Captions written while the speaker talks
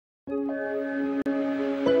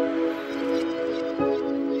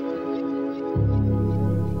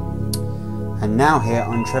And now here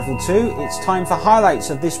on Treble 2, it's time for highlights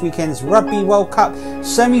of this weekend's Rugby World Cup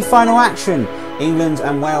semi-final action. England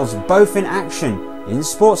and Wales both in action in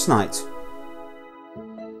Sportsnight.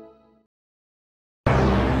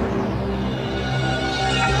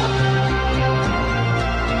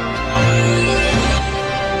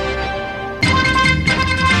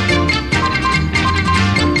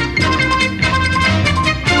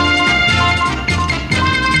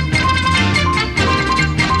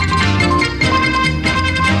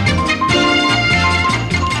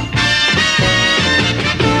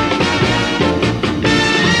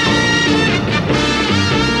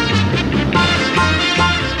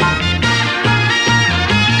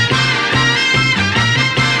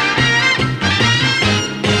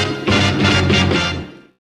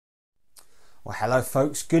 Hello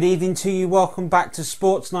folks, good evening to you. Welcome back to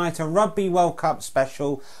Sportsnight, a Rugby World Cup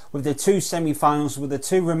special with the two semi-finals, with the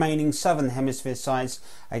two remaining Southern Hemisphere sides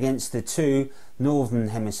against the two Northern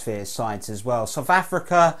Hemisphere sides as well. South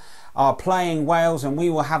Africa are playing Wales and we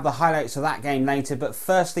will have the highlights of that game later, but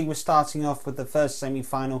firstly we're starting off with the first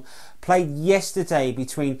semi-final played yesterday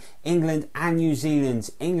between England and New Zealand.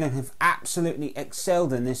 England have absolutely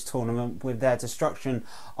excelled in this tournament with their destruction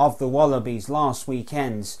of the Wallabies last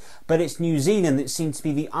weekend, but it's New Zealand that seems to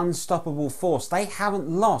be the unstoppable force. They haven't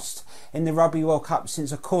lost in the Rugby World Cup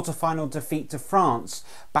since a quarter-final defeat to France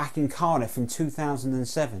back in Cardiff in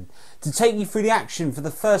 2007. To take you through the action for the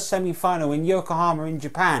first semi-final in Yokohama in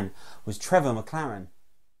Japan was Trevor McLaren.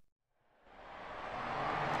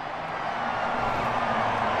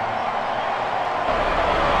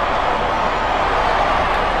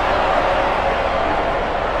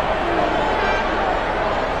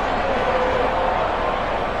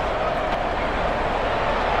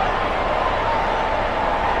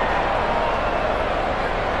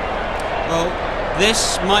 Well,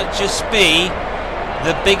 this might just be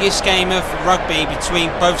the biggest game of rugby between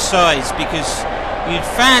both sides, because you'd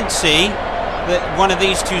fancy that one of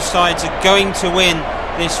these two sides are going to win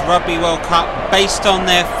this Rugby World Cup based on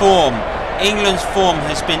their form. England's form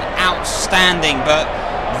has been outstanding, but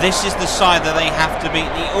this is the side that they have to beat.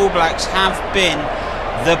 The All Blacks have been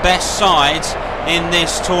the best side in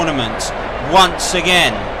this tournament once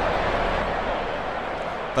again.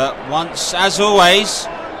 But once, as always,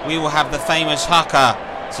 we will have the famous haka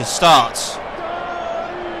to start.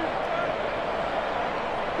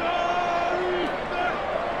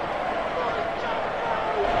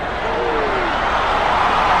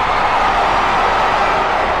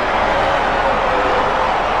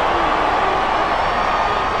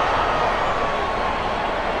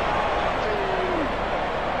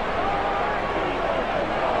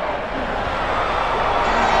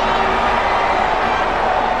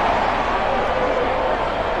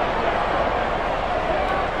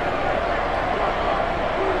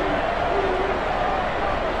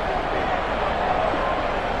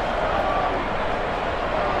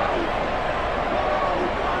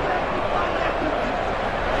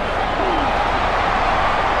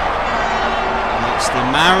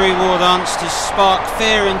 Maori war dance to spark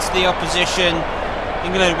fear into the opposition.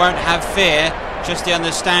 England won't have fear, just the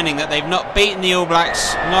understanding that they've not beaten the All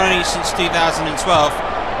Blacks, not only since 2012,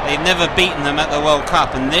 they've never beaten them at the World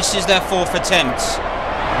Cup, and this is their fourth attempt.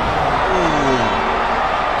 Ooh,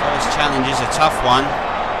 first challenge is a tough one.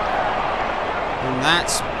 And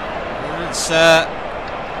that's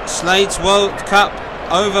Slade's World Cup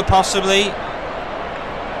over possibly.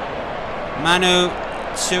 Manu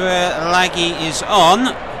Tuilagi is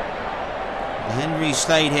on. Henry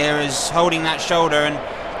Slade here is holding that shoulder and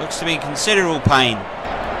looks to be in considerable pain. Kick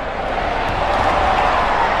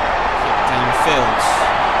downfield.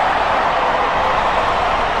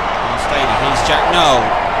 Here's Jack Noel.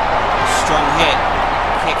 Strong hit.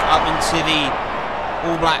 Kick up into the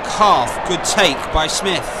All Black half. Good take by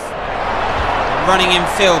Smith. Running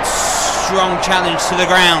infield. Strong challenge to the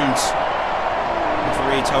ground.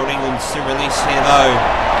 Referee told England to release here though.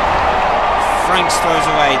 Franks throws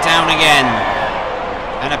away, down again.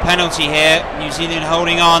 And a penalty here. New Zealand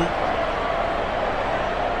holding on.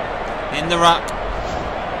 In the ruck.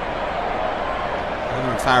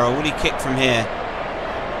 Farrell, will he kick from here?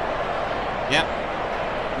 Yep.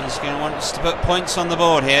 He's going to want us to put points on the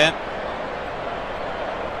board here.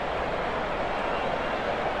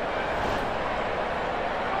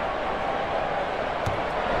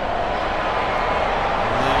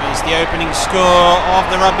 The opening score of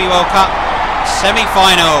the Rugby World Cup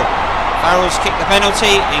semi-final. Farrell's kicked the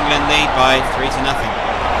penalty. England lead by 3-0.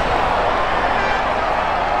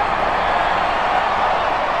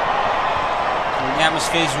 The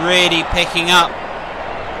atmosphere is really picking up.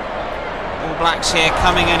 All Blacks here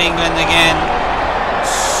coming at England again.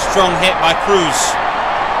 strong hit by Cruz.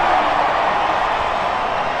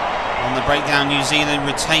 On the breakdown, New Zealand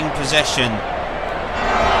retained possession.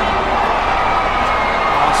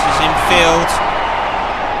 Passes infield.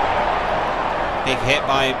 Big hit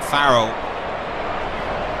by Farrell.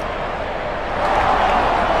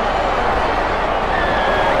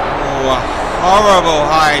 Oh, a horrible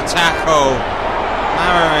high tackle.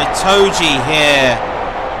 Maritoji here.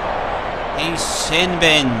 He's sin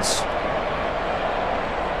bins.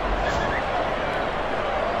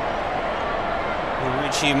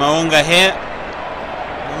 Richie Mo'unga here.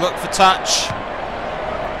 Look for touch.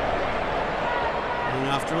 And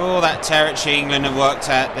after all that territory England have worked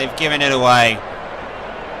at, they've given it away.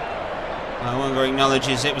 Mo'unga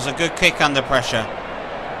acknowledges it was a good kick under pressure.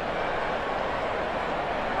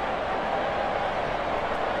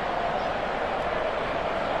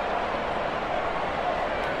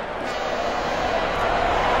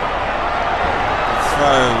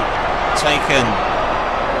 Taken.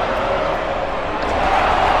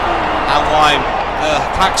 How wide? The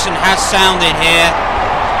klaxon has sounded here.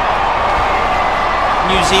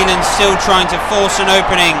 New Zealand still trying to force an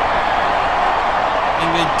opening.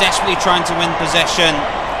 England desperately trying to win possession.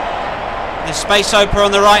 The space opener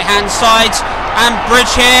on the right hand side, and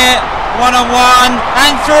Bridge here, one-on-one,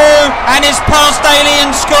 and through, and is past Daly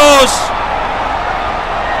and scores.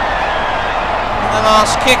 In the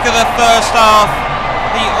last kick of the first half,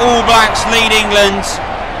 the All Blacks lead England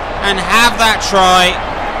and have that try.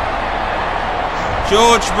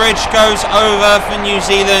 George Bridge goes over for New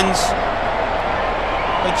Zealand.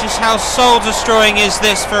 But just how soul destroying is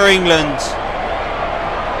this for England?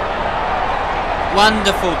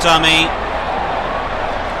 Wonderful dummy.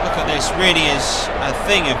 Look at this, really is a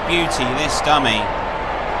thing of beauty, this dummy.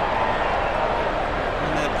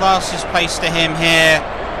 And the pass is placed to him here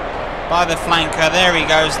by the flanker. There he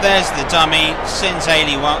goes, there's the dummy, sends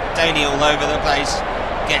Daly all over the place,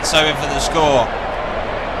 gets over for the score.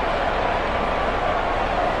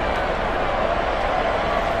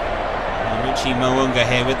 And Richie Mo'unga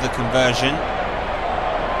here with the conversion.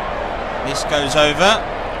 This goes over.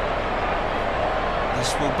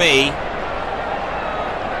 This will be,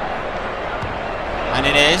 and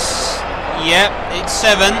it is, yep, it's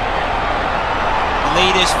 7. The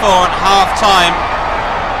lead is 4 at half time.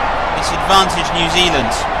 Disadvantage New Zealand.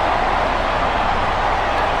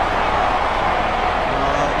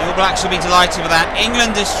 The All Blacks will be delighted with that.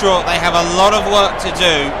 England distraught. They have a lot of work to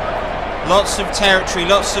do. Lots of territory,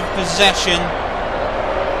 lots of possession.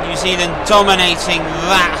 New Zealand dominating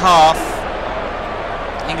that half.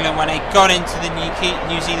 England, when they got into the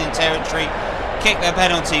New Zealand territory, kicked their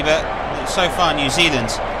penalty, but so far New Zealand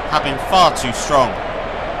have been far too strong.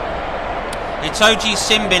 Itoji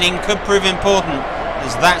sin binning could prove important,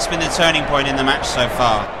 as that's been the turning point in the match so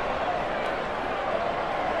far.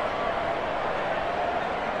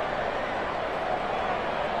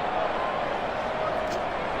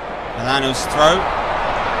 Milano's throw.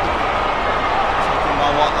 Taken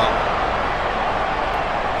by Watlock.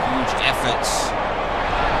 Huge efforts.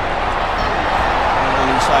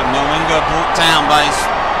 Inside, Mo'unga brought down by his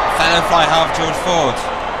fellow fly half George Ford.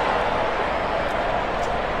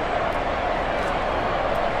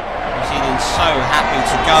 So happy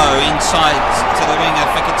to go inside to the wing of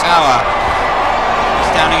Fikatawa.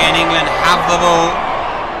 He's down again. England have the ball.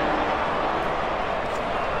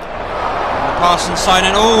 And the pass inside,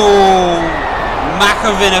 and oh,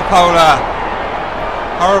 Makavinapola.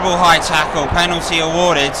 Horrible high tackle. Penalty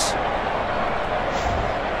awarded.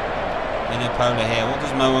 Vinapola here. What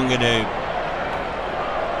does Mo'unga do?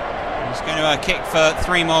 He's going to kick for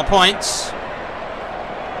 3 more points.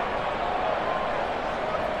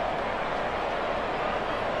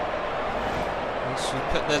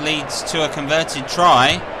 Put the leads to a converted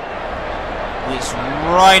try. It's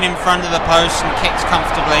right in front of the post and kicked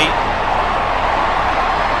comfortably.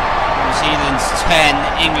 New Zealand's 10,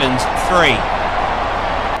 England's 3.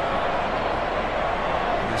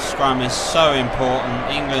 The scrum is so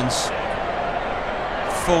important. England's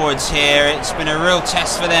forwards here, it's been a real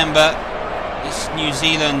test for them, but this New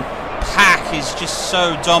Zealand pack is just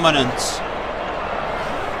so dominant.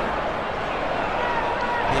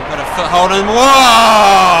 They've got a foothold, and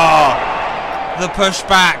whoa! The push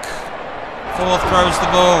back. Forth throws the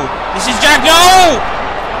ball. This is Jack. No!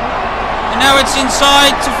 And now it's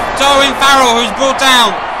inside to Darwin Farrell, who's brought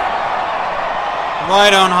down.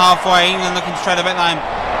 Right on halfway. England looking to try the back line.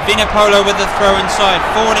 Vinapola with the throw inside.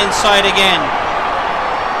 Forward inside again.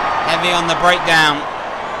 Heavy on the breakdown.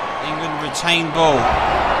 England retain ball.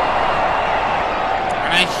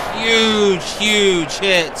 And a huge, huge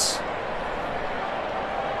hit.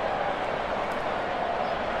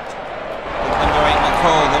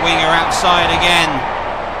 inside again.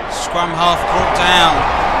 Scrum half brought down.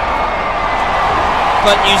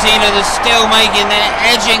 But New Zealand is still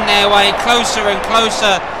edging their way closer and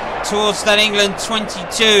closer towards that England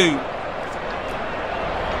 22.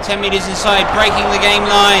 10 metres inside, breaking the game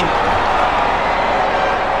line.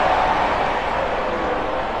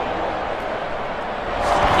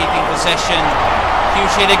 Keeping possession.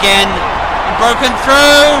 Huge hit again. And broken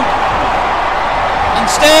through. And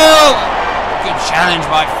still. Good challenge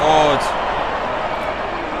by Ford.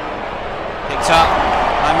 Picked up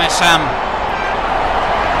by Messam.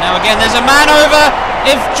 Now again, there's a man over.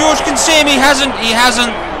 If George can see him, he hasn't.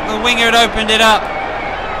 The winger had opened it up.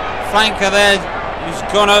 Flanker there, who's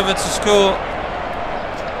gone over to score.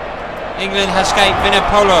 England has escaped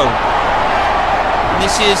Vinapolo. And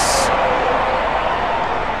this is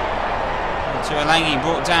Tuolangi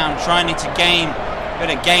brought down, trying to gain a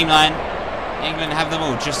bit of game line. England have the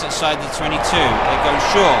ball just outside the 22. They go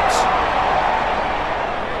short.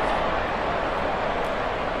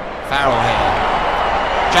 Farrell here.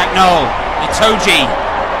 Jack Noel, Itoji,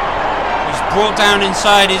 who's brought down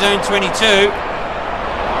inside his own 22.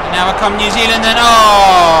 And now come New Zealand, and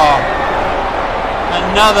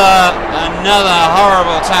another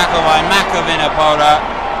horrible tackle by Makavinapola.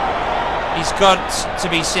 He's got to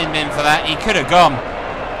be sin bin for that. He could have gone.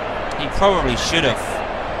 He probably should have.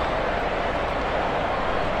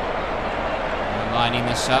 Lining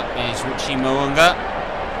this up is Richie Mounga.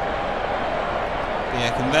 Be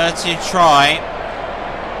a converted try.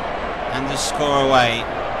 And the score away.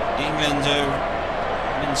 England have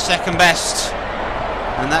been second best,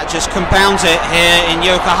 and that just compounds it here in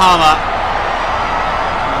Yokohama.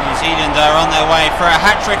 New Zealand are on their way for a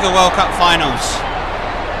hat-trick of World Cup finals.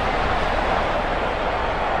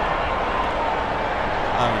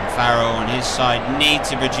 Owen Farrell and his side need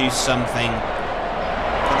to produce something.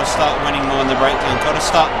 Got to start winning more in the breakdown. Got to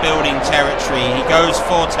start building territory. He goes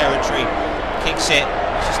for territory, kicks it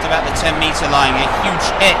just about the 10-metre line. A huge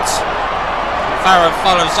hit. Farrell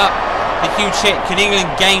follows up the huge hit. Can England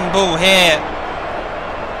gain ball here?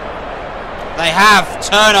 They have.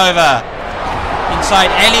 Turnover. Inside,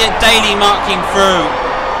 Elliot Daly marking through.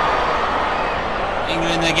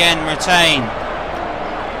 England again retain.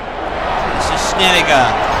 This is Snelliger.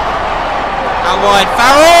 Out wide.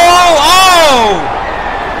 Farrell! Oh!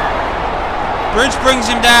 Bridge brings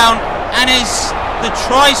him down, and the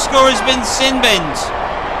try score has been sin-binned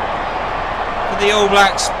for the All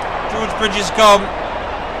Blacks. George Bridge is gone.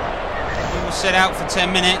 He will sit out for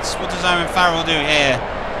 10 minutes. What does Owen Farrell do here?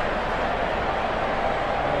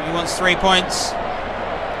 He wants 3 points.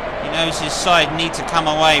 He knows his side need to come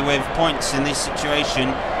away with points in this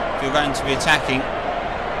situation if you're going to be attacking.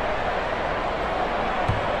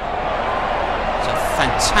 It's a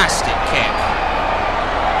fantastic kick.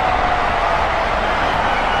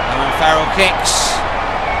 Owen Farrell kicks.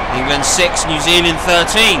 England 6, New Zealand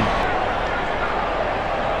 13.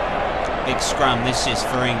 Big scrum, this is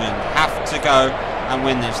for England. Have to go and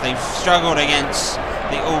win this. They've struggled against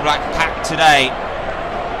the All Black pack today.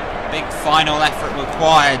 Big final effort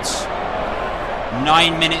required.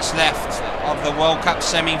 9 minutes left of the World Cup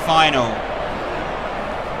semi-final.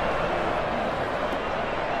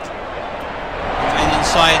 And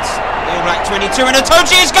inside the All Black 22, and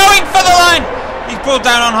Itoji is going for the line! He's brought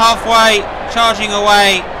down on halfway, charging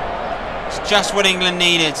away. It's just what England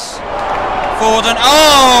needed. Ford, and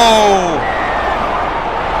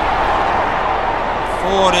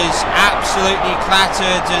Ford is absolutely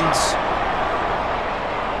clattered, and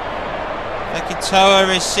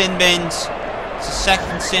Fekitoa is sin-binned. It's a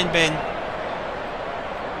second sin-bin.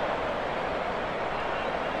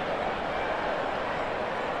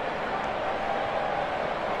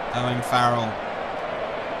 Owen Farrell.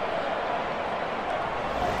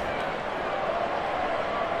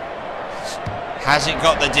 Has it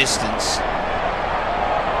got the distance?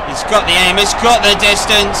 It's got the aim, it's got the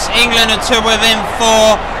distance. England are to within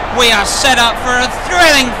 4. We are set up for a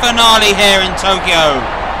thrilling finale here in Tokyo.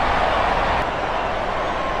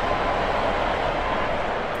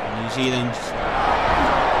 New Zealand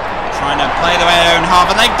trying to play the way their own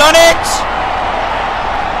half, and they've done it!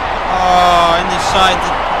 Oh, in the side,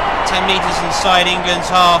 10 metres inside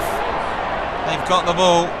England's half. They've got the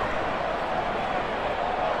ball.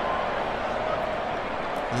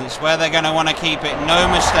 And it's where they're going to want to keep it. No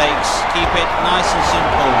mistakes. Keep it nice and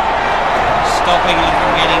simple. Stopping them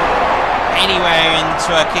from getting anywhere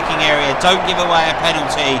into a kicking area. Don't give away a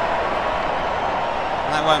penalty.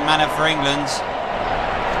 That won't matter for England.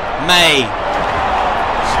 May.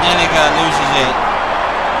 Snelliger loses it.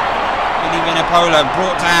 Billy Vinapola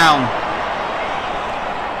brought down.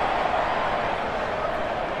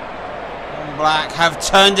 Black have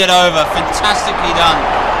turned it over. Fantastically done.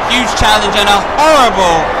 Huge challenge and a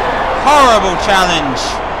horrible, horrible challenge.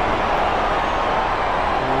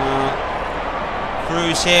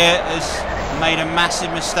 Cruz here has made a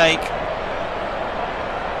massive mistake.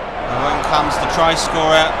 When comes the try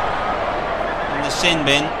scorer in the sin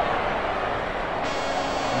bin.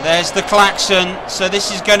 There's the klaxon, so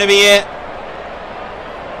this is going to be it.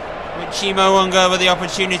 Richie Mo'unga with the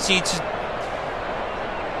opportunity to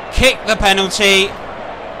kick the penalty.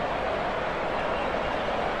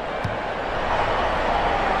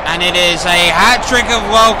 And it is a hat-trick of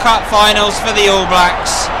World Cup finals for the All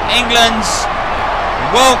Blacks. England's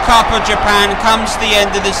World Cup of Japan comes to the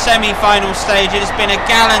end of the semi-final stage. It has been a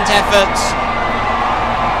gallant effort,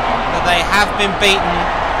 but they have been beaten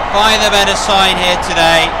by the better side here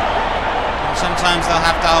today. And sometimes they'll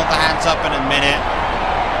have to hold their hands up and admit it.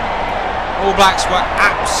 All Blacks were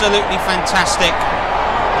absolutely fantastic,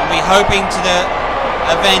 and we're hoping to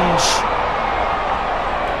avenge.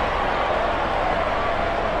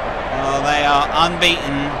 Well, they are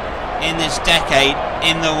unbeaten in this decade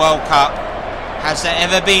in the World Cup. Has there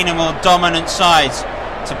ever been a more dominant side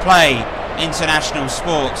to play international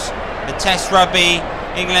sports? The Test Rugby,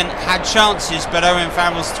 England had chances, but Owen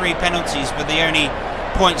Farrell's 3 penalties were the only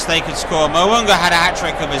points they could score. Mo'unga had a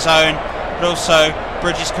hat-trick of his own, but also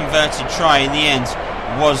Bridges' converted try in the end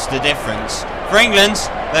was the difference. For England,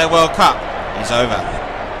 their World Cup is over.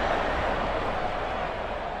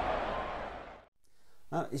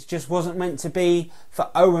 It just wasn't meant to be for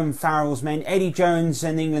Owen Farrell's men. Eddie Jones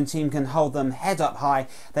and the England team can hold them head up high.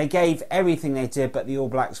 They gave everything they did, but the All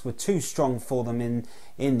Blacks were too strong for them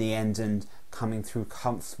in the end, and coming through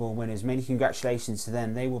comfortable winners. Many congratulations to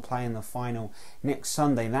them. They will play in the final next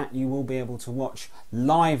Sunday. That you will be able to watch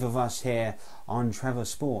live of us here on Trevor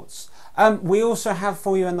Sports. We also have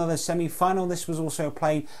for you another semi-final. This was also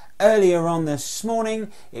played earlier on this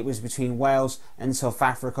morning. It was between Wales and South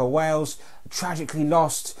Africa. Wales tragically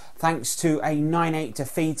lost thanks to a 9-8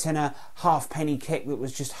 defeat in a halfpenny kick that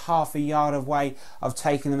was just half a yard away of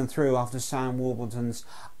taking them through after Sam Warburton's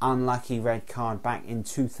unlucky red card back in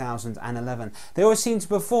 2011. They always seem to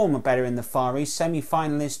perform better in the Far East.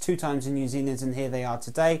 Semi-finalists 2 times in New Zealand, and here they are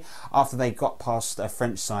today after they got past a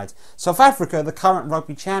French side. South Africa, the current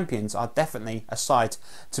rugby champions, are definitely a side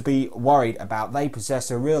to be worried about. They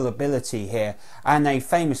possess a real ability here, and they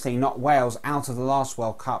famously knocked Wales out of the last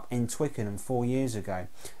World Cup in Twickenham 4 years ago.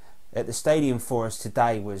 At the stadium for us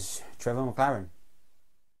today was Trevor McLaren.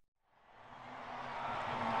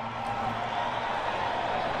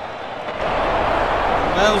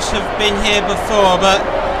 Wales have been here before, but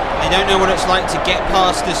they don't know what it's like to get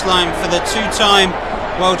past this line. For the 2-time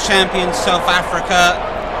world champions South Africa,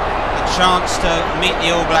 a chance to meet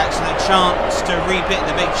the All Blacks and a chance to repeat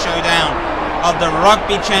the big showdown of the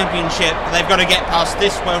Rugby Championship. They've got to get past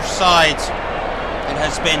this Welsh side. It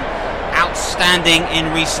has been outstanding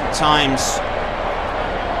in recent times,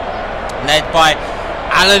 led by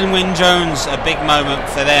Alan Wynne-Jones. A big moment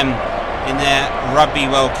for them in their Rugby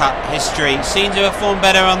World Cup history. Seem to have formed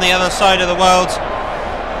better on the other side of the world.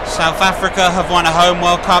 South Africa have won a home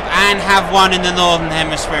World Cup and have one in the Northern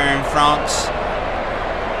Hemisphere in France.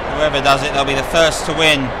 Whoever does it, they'll be the first to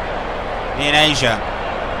win in Asia.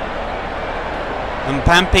 And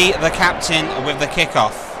Mpampi, the captain, with the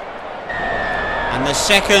kickoff. And the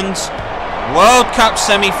second World Cup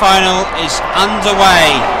semi-final is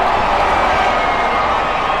underway.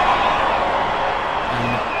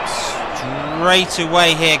 And straight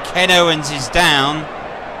away here, Ken Owens is down.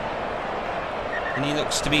 And he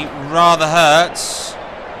looks to be rather hurt.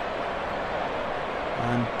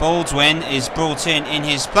 And Baldwin is brought in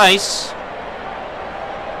his place.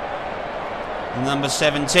 And number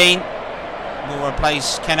 17 will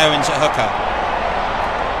replace Ken Owens at hooker.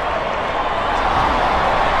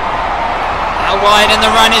 Wide and the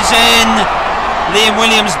run is in. Liam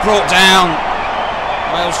Williams brought down.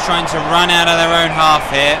 Wales trying to run out of their own half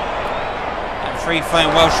here. And free-flowing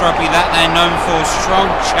Welsh rugby, that they're known for. Strong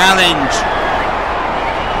challenge.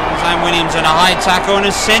 Sam Williams in a high tackle and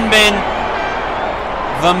a sin bin.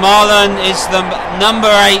 Vermaelen is the number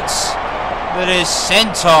 8 that is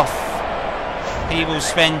sent off. He will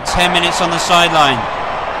spend 10 minutes on the sideline.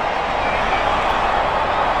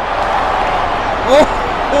 Oh!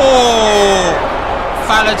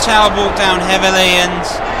 Faletau brought down heavily, and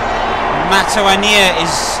Matawania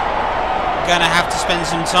is going to have to spend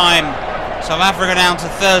some time. South Africa down to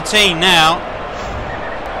 13 now.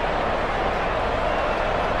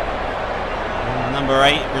 And number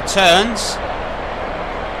 8 returns.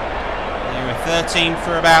 They were 13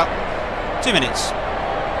 for about 2 minutes.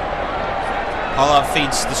 Pollard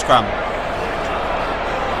feeds the scrum.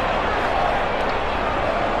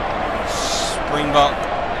 Springbok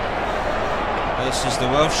versus the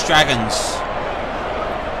Welsh Dragons.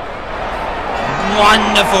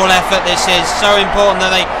 Wonderful effort this is. So important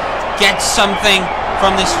that they get something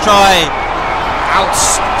from this try. Out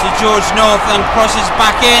to George North and crosses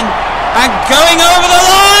back in. And going over the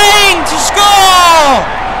line to score!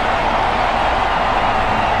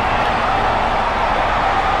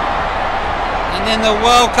 And in the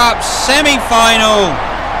World Cup semi-final,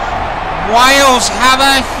 Wales have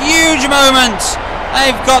a huge moment.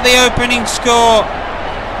 They've got the opening score.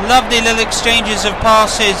 Lovely little exchanges of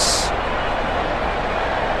passes.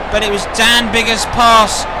 But it was Dan Biggar's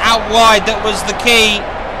pass out wide that was the key.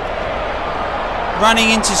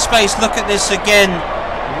 Running into space. Look at this again.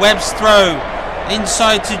 Webb's throw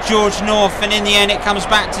inside to George North, and in the end it comes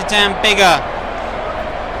back to Dan Biggar.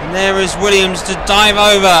 And there is Williams to dive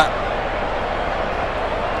over.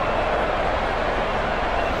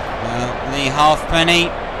 Lee Halfpenny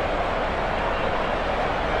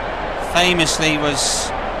famously was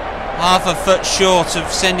half a foot short of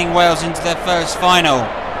sending Wales into their first final,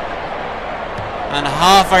 and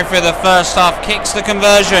halfway through the first half kicks the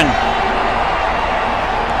conversion.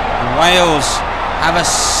 And Wales have a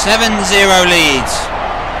 7-0 lead.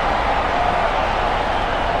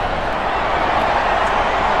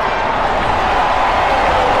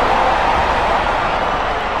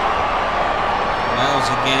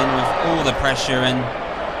 The pressure, and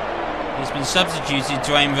he's been substituted,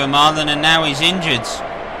 Dwayne Vermaelen, and now he's injured, so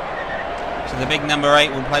the big number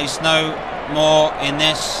 8 will place no more in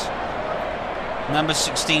this. Number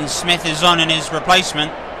 16 Smith is on in his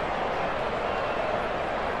replacement.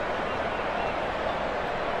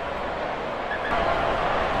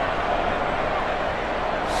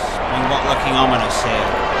 Springbok looking ominous here.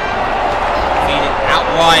 Feed it out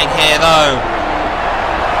wide here though.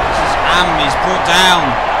 This is he's brought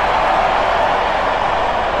down.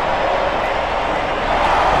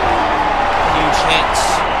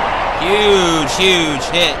 Huge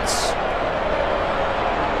hits.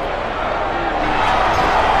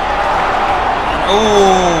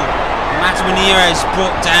 Oh, Matamanires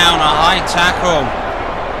brought down a high tackle.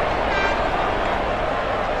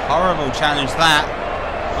 Horrible challenge that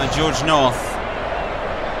by George North.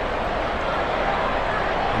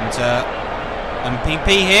 And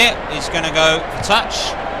PP here is going to go for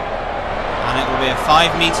touch, and it will be a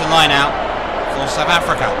 5-metre line out for South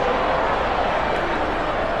Africa.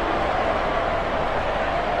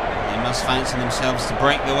 Must fancy themselves to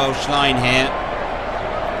break the Welsh line here.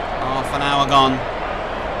 Half an hour gone.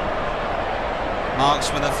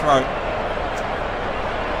 Marks with a throw. It's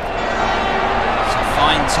a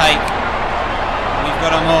fine take. We've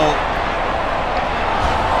got them all.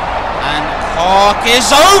 And Cork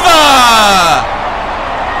is over!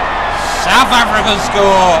 South Africa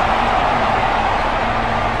score.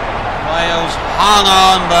 Wales hung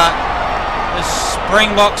on, but the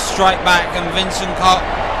Springboks strike back, and Vincent Koch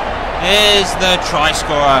is the try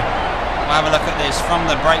scorer. We'll have a look at this from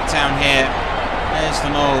the breakdown here. There's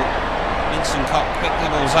them all. Vincent Koch picked the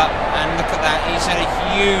balls up, and look at that. He's had a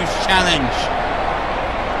huge challenge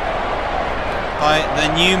by the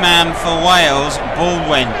new man for Wales,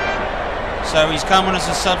 Baldwin. So he's come on as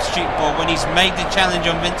a substitute ball when he's made the challenge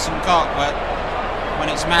on Vincent Koch, but when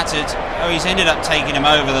it's mattered, he's ended up taking him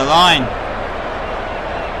over the line.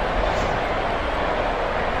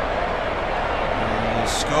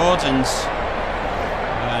 Scored, and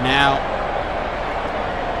we are now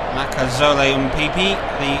Makazole Mpipi,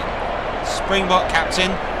 the Springbok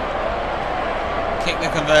captain, kick the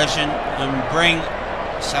conversion and bring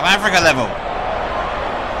South Africa level,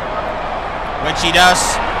 which he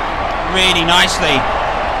does really nicely,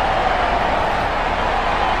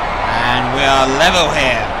 and we are level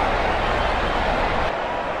here.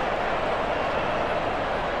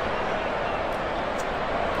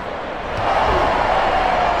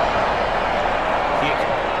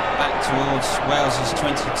 Towards Wales's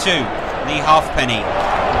 22. Lee Halfpenny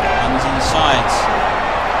comes inside.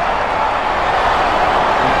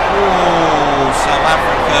 Oh, South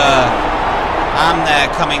Africa. And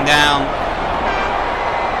they're coming down.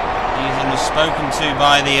 He's spoken to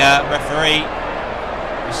by the referee.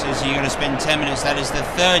 He says you're going to spend 10 minutes. That is the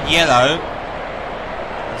 3rd yellow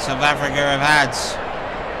that South Africa have had.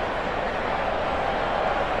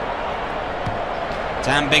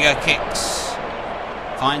 Dan Biggar kicks.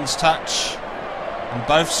 Finds touch, and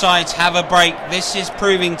both sides have a break. This is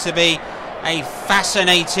proving to be a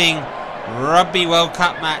fascinating Rugby World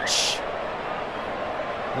Cup match.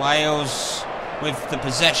 Wales with the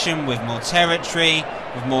possession, with more territory,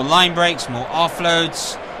 with more line breaks, more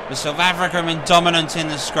offloads. With South Africa dominant in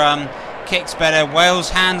the scrum, kicks better.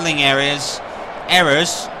 Wales handling errors,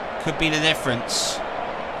 could be the difference.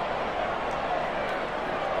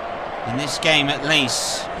 In this game at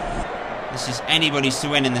least. This is anybody's to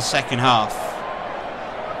win in the second half.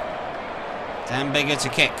 Dan Bigger to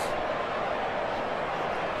kick.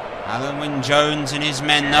 Alan Wynne-Jones and his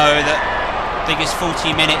men know that the biggest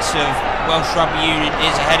 40 minutes of Welsh Rugby Union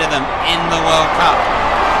is ahead of them in the World Cup.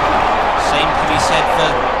 Same can be said for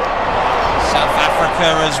South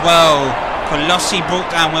Africa as well. Colossi brought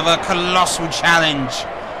down with a colossal challenge,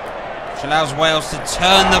 which allows Wales to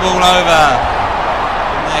turn the ball over.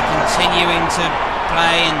 And they're continuing to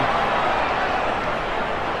play, and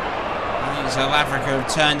I think South Africa have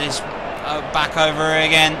turned this back over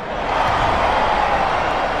again.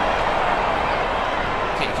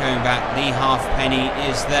 Kick going back, Lee Halfpenny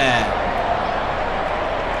is there.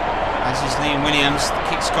 As is Liam Williams. The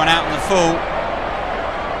kick's gone out in the full.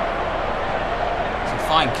 It's a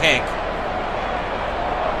fine kick.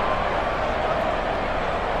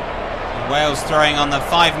 And Wales throwing on the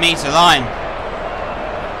 5-metre line.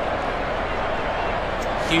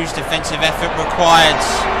 Huge defensive effort required.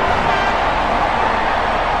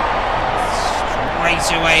 Straight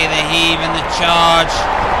away the heave and the charge.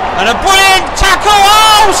 And a brilliant tackle!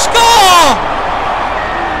 Oh, score!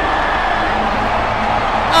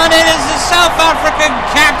 And it is the South African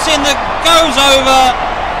captain that goes over.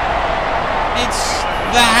 It's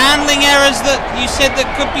the handling errors that you said that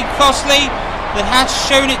could be costly that has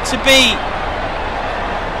shown it to be.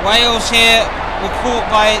 Wales here were caught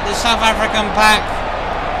by the South African pack.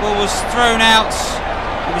 Ball was thrown out.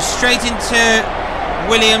 It was straight into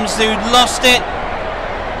Williams, who'd lost it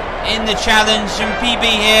in the challenge, and PB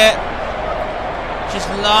here just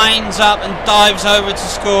lines up and dives over to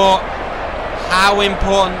score. How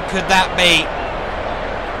important could that be?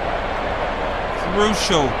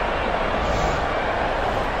 Crucial.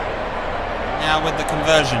 Now with the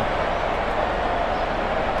conversion.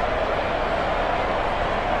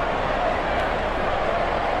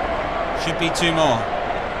 Should be 2 more.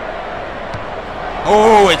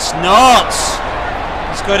 Oh, it's not!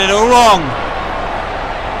 He's got it all wrong.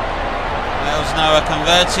 Wales now a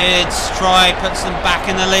converted try, puts them back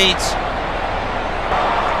in the lead.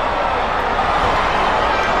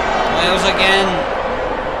 Wales again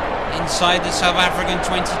inside the South African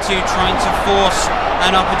 22, trying to force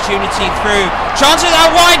an opportunity through. Chances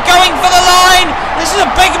out wide, going for the line. This is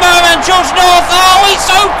a big moment. George North. Oh, he's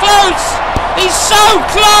so close. He's so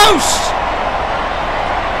close.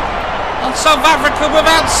 And South Africa with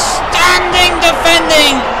outstanding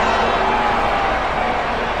defending.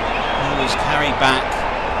 Always carried back.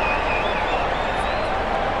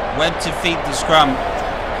 Webb to feed the scrum.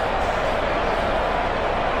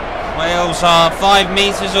 Wales are 5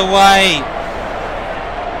 metres away.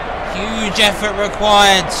 Huge effort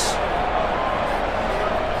required.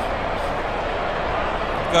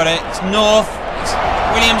 Got it. It's North. It's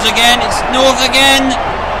Williams again. It's North again.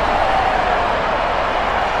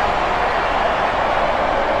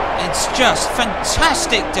 It's just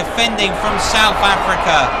fantastic defending from South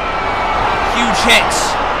Africa. Huge hits.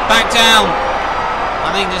 Back down.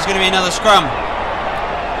 I think there's going to be another scrum.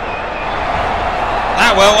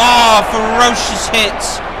 That will. Oh, ferocious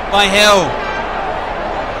hits by Hill.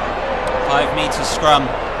 5-metre scrum.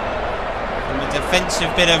 From a defensive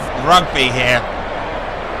bit of rugby here.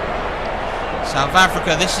 South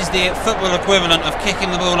Africa, this is the football equivalent of kicking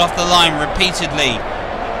the ball off the line repeatedly.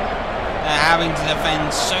 They're having to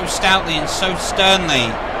defend so stoutly and so sternly.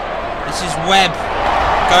 This is Webb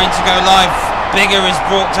going to go live. Bigger is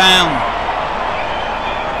brought down.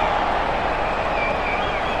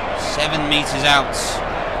 7 metres out.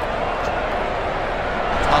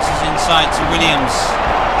 Passes inside to Williams.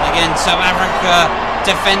 Again, South Africa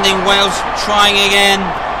defending. Wales trying again.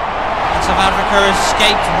 And South Africa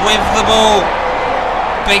escaped with the ball.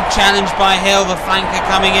 Big challenge by Hill, the flanker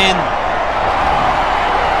coming in.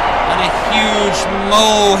 And a huge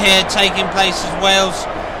maul here taking place as Wales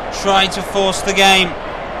try to force the game.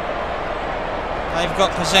 They've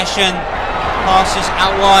got possession. Passes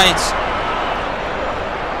out wide.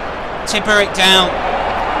 Tipperick down.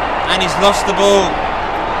 And he's lost the ball.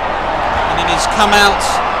 And it has come out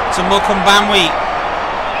to Mukumbamwe.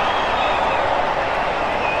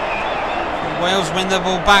 Wales win the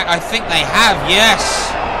ball back. I think they have,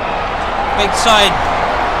 yes. Big side.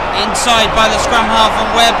 Inside by the scrum half,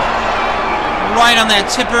 and Webb right on there.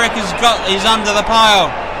 Tipperick is under the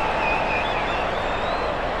pile.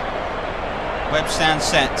 Webb stands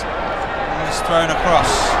set. And it's thrown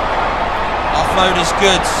across. Offload is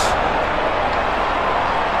good.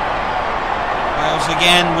 Wales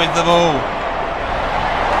again with the ball.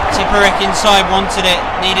 Tipperick inside, wanted it,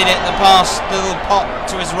 needed it. The pass, the little pop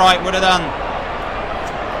to his right would have done.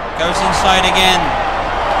 Goes inside again.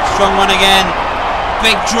 Strong one again.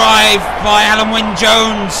 Big drive by Alan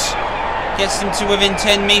Wynne-Jones. Gets them to within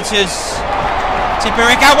 10 metres.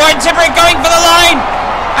 Tipperick out wide. Tipperick going for the line.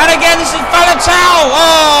 And again, this is Faletau.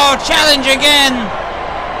 Oh, challenge again.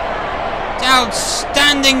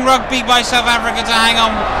 Outstanding rugby by South Africa to hang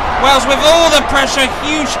on. Wales with all the pressure.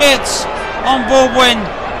 Huge hits on Baldwin.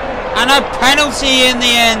 And a penalty in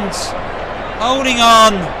the end. Holding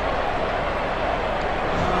on.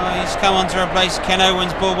 Oh, he's come on to replace Ken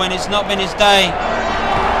Owens. Baldwin. It's not been his day.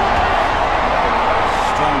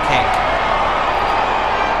 Strong kick.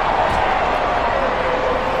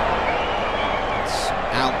 It's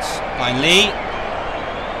out by Lee.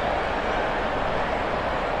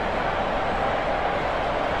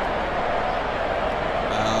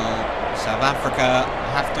 Well, South Africa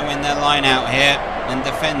have to win their line out here and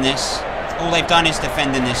defend this. All they've done is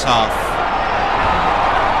defend in this half.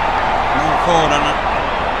 More forward on it.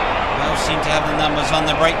 Wales seem to have the numbers on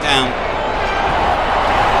the breakdown.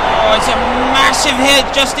 Oh, it's a massive hit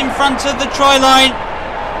just in front of the try line.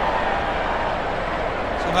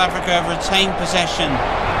 South Africa have retained possession.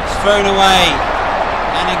 It's thrown away.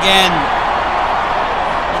 And again,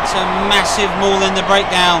 it's a massive maul in the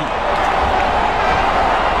breakdown.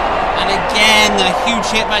 And again, a huge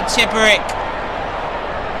hit by Tipperick.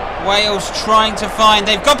 Wales trying to find.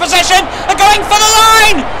 They've got possession. They're going for the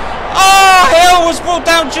line. Oh, Hill was brought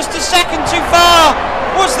down just a second too far.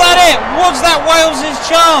 Was that it? Was that Wales's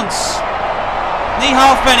chance? Lee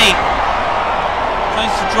Halfpenny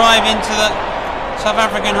tries to drive into the South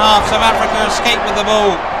African half. South Africa escaped with the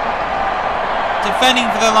ball. Defending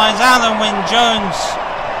for the lines, Alan Wynne-Jones,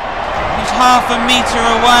 who's half a metre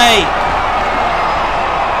away.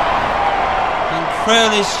 And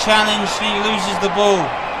Krill is challenged and he loses the ball.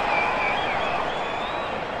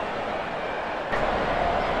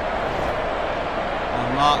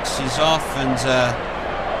 Marks is off and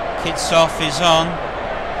Kitsoff is on.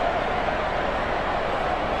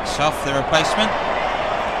 Kitsoff, the replacement.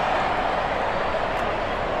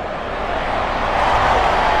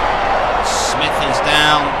 Smith is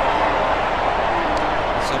down.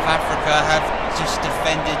 South Africa have just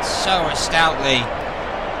defended so stoutly.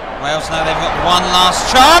 Wales know they've got one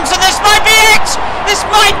last chance and this might be it! This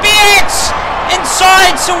might be it!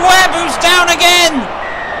 Inside to Webb, who's down again.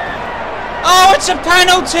 Oh, it's a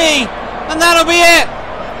penalty! And that'll be it!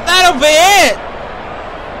 That'll be it!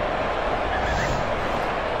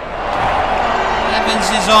 Evans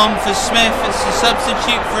is on for Smith. It's a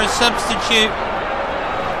substitute for a substitute.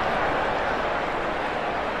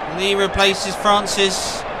 Lee replaces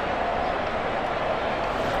Francis.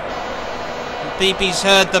 Beebe's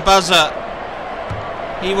heard the buzzer.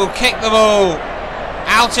 He will kick the ball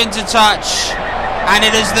out into touch. And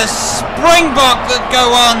it is the Springbok that go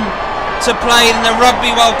on to play in the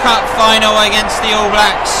Rugby World Cup final against the All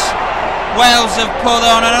Blacks. Wales have put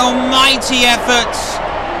on an almighty effort,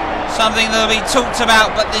 something that will be talked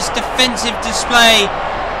about, but this defensive display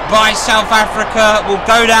by South Africa will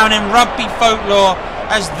go down in rugby folklore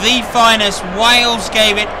as the finest. Wales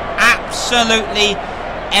gave it absolutely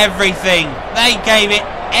everything. They gave it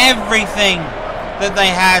everything that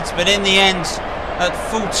they had, but in the end, at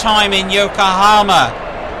full time in Yokohama,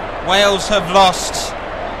 Wales have lost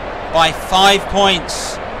by 5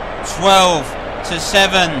 points,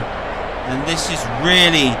 12-7, and this is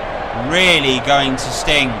really going to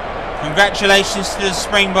sting. Congratulations to the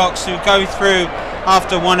Springboks, who go through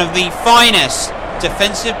after one of the finest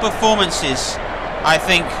defensive performances I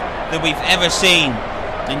think that we've ever seen.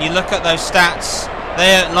 And you look at those stats,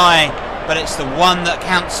 they don't lie, but it's the one that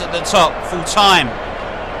counts at the top, full time.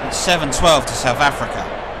 It's 7-12 to South Africa.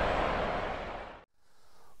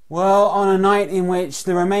 Well, on a night in which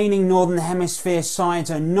the remaining Northern Hemisphere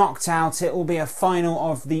sides are knocked out, it will be a final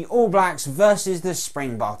of the All Blacks versus the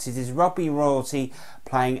Springboks. It is rugby royalty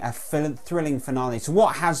playing a thrilling finale to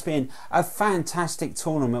what has been a fantastic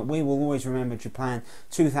tournament. We will always remember Japan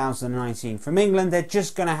 2019. From England, they're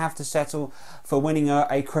just going to have to settle for winning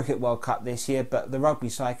a Cricket World Cup this year, but the rugby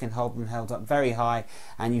side can hold them held up very high,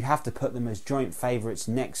 and you have to put them as joint favourites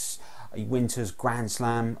next winter's Grand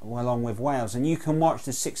Slam along with Wales. And you can watch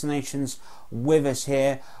the Six Nations with us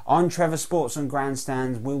here on Trevor Sports and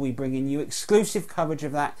Grandstand. We'll be bringing you exclusive coverage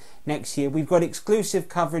of that next year. We've got exclusive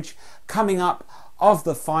coverage coming up of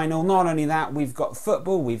the final. Not only that, we've got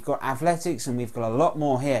football, we've got athletics, and we've got a lot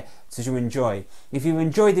more here to enjoy. If you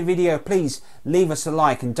enjoyed the video, please leave us a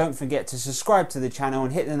like, and don't forget to subscribe to the channel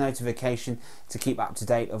and hit the notification to keep up to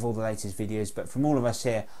date of all the latest videos. But from all of us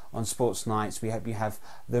here on Sports Nights, we hope you have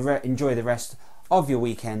enjoy the rest of your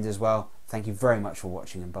weekend as well. Thank you very much for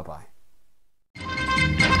watching, and bye bye.